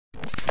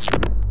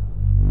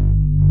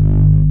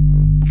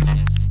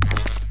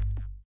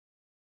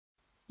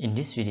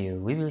this video,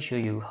 we will show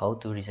you how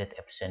to reset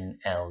Epson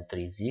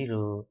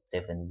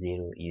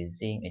L3070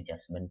 using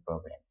adjustment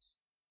programs.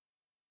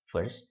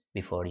 First,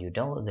 before you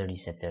download the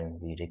resetter,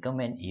 we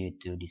recommend you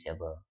to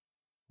disable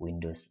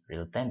Windows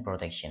Real-Time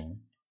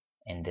Protection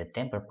and the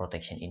Temper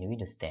Protection in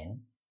Windows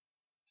 10.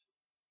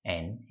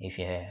 And if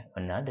you have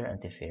another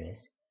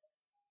antivirus,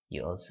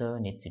 you also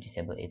need to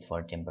disable it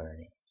for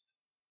temporary.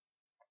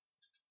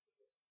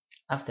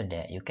 After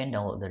that, you can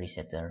download the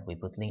resetter. We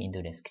put link in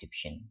the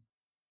description.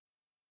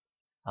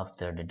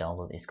 After the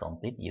download is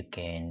complete, you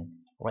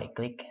can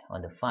right-click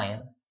on the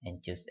file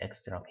and choose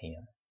Extract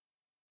here.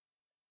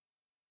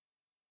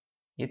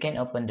 You can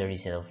open the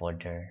resetter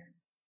folder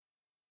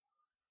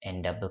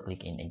and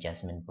double-click in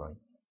Adjustment Board.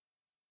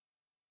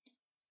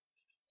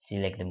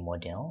 Select the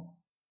model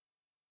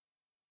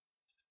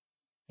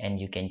and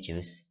you can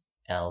choose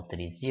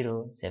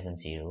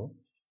L3070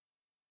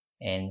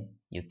 and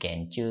you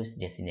can choose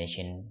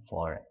destination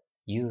for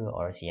Euro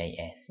or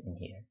CIS in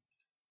here.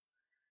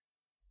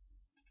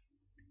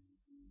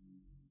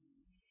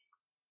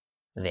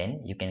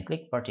 Then you can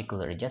click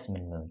particular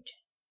adjustment mode.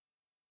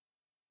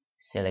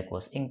 Select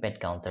was inkpad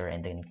counter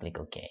and then click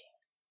OK.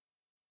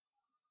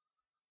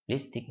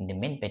 Please stick in the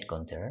main pad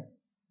counter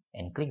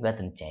and click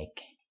button check.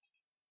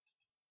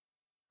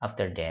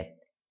 After that,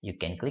 you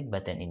can click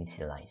button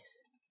initialize.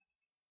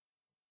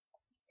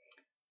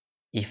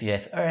 If you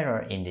have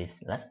error in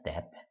this last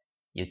step,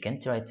 you can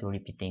try to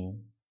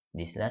repeating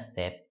this last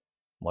step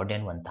more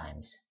than one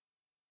times.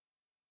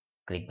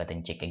 Click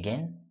button check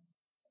again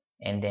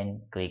and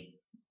then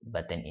click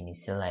button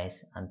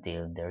initialize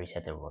until the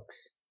resetter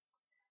works.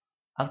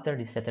 After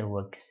the resetter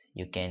works,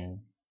 you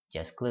can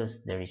just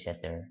close the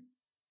resetter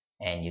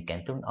and you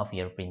can turn off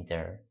your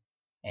printer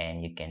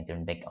and you can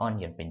turn back on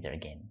your printer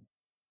again.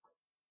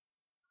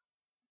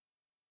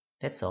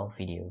 That's all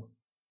video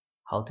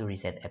how to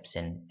reset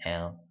Epson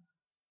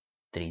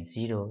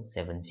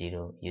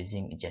L3070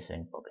 using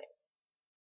adjustment program.